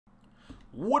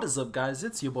What is up, guys?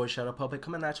 It's your boy Shadow Puppet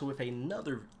coming at you with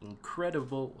another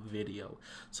incredible video.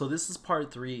 So this is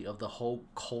part 3 of the whole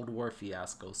Cold War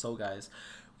fiasco. So guys,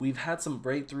 we've had some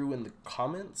breakthrough in the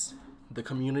comments. The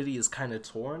community is kind of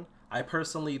torn. I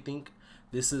personally think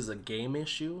this is a game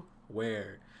issue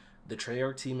where the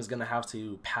Treyarch team is going to have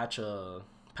to patch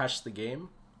the game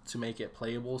to make it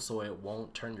playable so it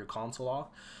won't turn your console off.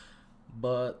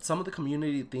 But some of the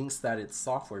community thinks that it's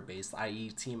software based, i.e.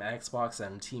 Team Xbox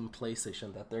and Team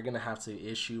PlayStation, that they're going to have to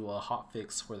issue a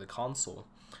hotfix for the console.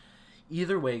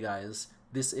 Either way, guys,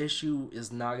 this issue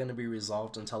is not going to be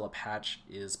resolved until a patch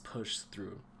is pushed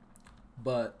through.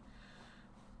 But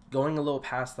going a little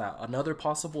past that, another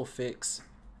possible fix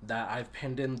that I've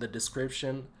pinned in the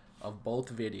description of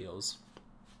both videos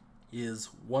is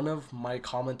one of my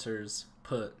commenters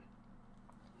put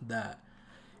that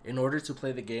in order to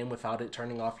play the game without it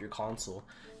turning off your console,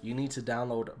 you need to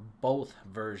download both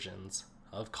versions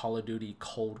of Call of Duty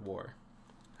Cold War.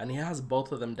 And he has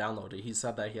both of them downloaded. He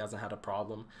said that he hasn't had a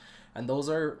problem. And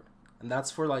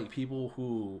that's for like people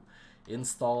who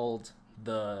installed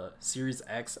the Series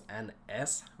X and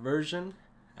S version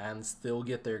and still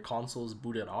get their consoles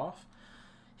booted off.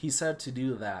 He said to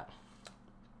do that.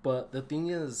 But the thing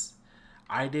is,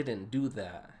 I didn't do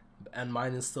that, and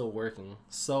mine is still working.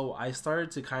 So I started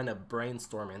to kind of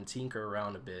brainstorm and tinker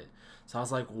around a bit. So I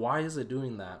was like, why is it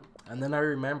doing that? And then I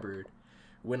remembered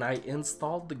when I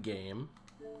installed the game,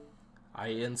 I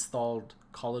installed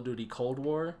Call of Duty Cold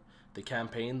War, the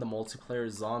campaign, the multiplayer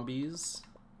zombies,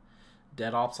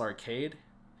 Dead Ops Arcade,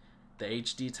 the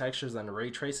HD textures and ray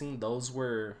tracing.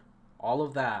 All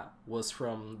of that was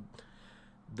from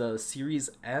the Series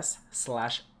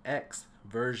S/X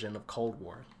version of Cold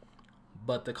War.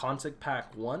 But the Content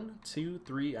Pack 1, 2,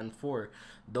 3, and 4,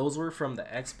 those were from the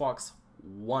Xbox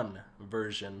One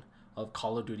version of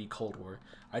Call of Duty Cold War.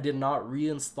 I did not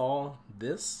reinstall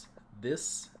this,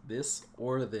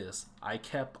 or this. I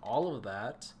kept all of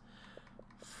that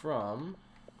from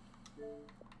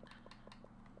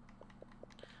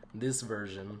this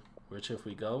version, which if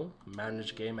we go,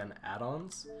 Manage Game and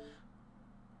Add-ons,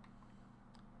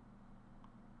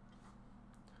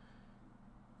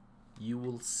 you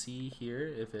will see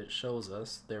here, if it shows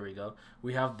us, there we go,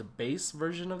 we have the base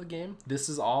version of the game. This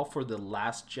is all for the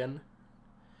last gen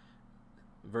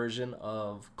version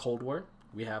of Cold War.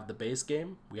 We have the base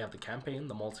game, we have the campaign,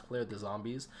 the multiplayer, the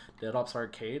zombies, Dead Ops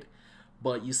Arcade.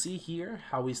 But you see here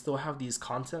how we still have these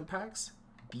content packs.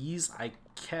 These I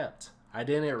kept. I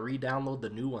didn't re-download the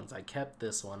new ones. I kept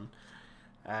this one,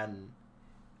 and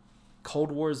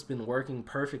Cold War has been working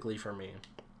perfectly for me.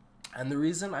 And the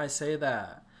reason I say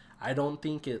that I don't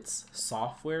think it's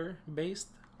software based,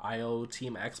 IO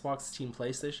Team Xbox, Team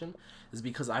PlayStation, is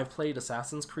because I've played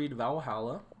Assassin's Creed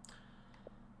Valhalla,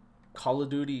 Call of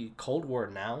Duty Cold War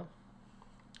now,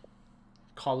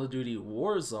 Call of Duty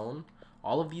Warzone.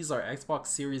 All of these are Xbox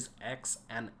Series X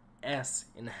and S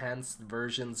enhanced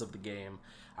versions of the game.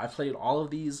 I played all of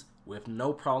these with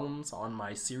no problems on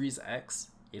my Series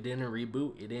X. It didn't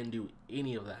reboot, it didn't do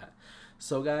any of that.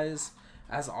 So guys,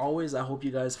 as always, I hope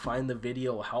you guys find the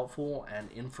video helpful and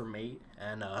informative.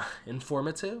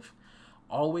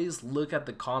 Always look at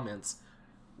the comments.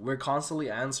 We're constantly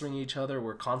answering each other.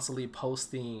 We're constantly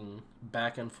posting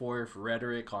back and forth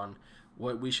rhetoric on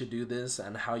what we should do this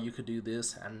and how you could do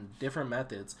this and different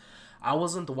methods. I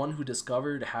wasn't the one who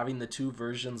discovered having the two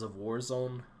versions of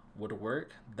Warzone would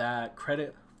work. That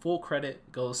full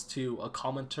credit goes to a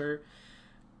commenter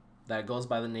that goes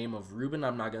by the name of Ruben.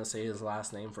 I'm not going to say his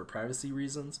last name for privacy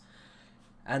reasons.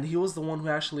 And he was the one who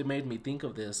actually made me think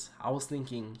of this. I was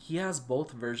thinking, he has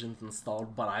both versions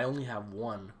installed, but I only have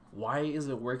one. Why is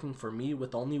it working for me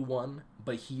with only one,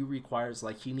 but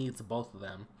he needs both of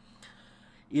them?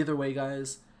 Either way,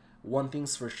 guys, one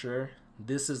thing's for sure,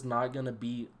 this is not going to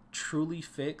be truly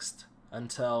fixed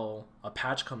until a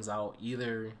patch comes out.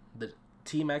 Either the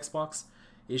Team Xbox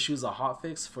issues a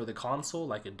hotfix for the console,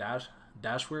 like a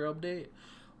dashware update,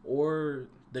 or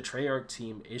the Treyarch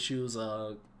team issues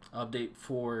a update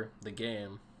for the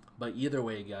game. But either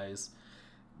way, guys,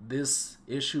 this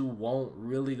issue won't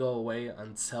really go away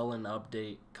until an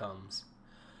update comes.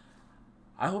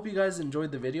 I hope you guys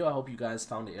enjoyed the video. I hope you guys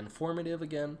found it informative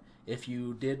again. If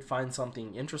you did find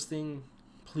something interesting,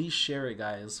 please share it,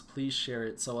 guys. Please share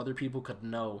it so other people could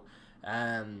know.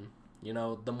 And you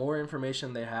know, the more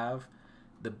information they have,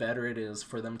 the better it is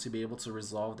for them to be able to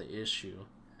resolve the issue.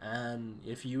 And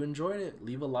if you enjoyed it,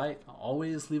 leave a like.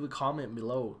 Always leave a comment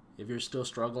below if you're still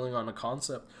struggling on a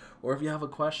concept, or if you have a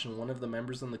question, one of the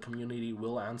members in the community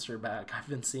will answer back. I've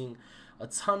been seeing a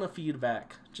ton of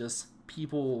feedback, just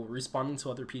people responding to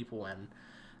other people, and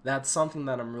that's something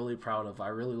that I'm really proud of. I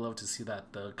really love to see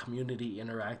that, the community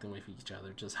interacting with each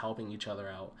other, just helping each other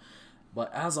out.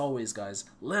 But as always, guys,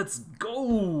 let's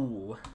go!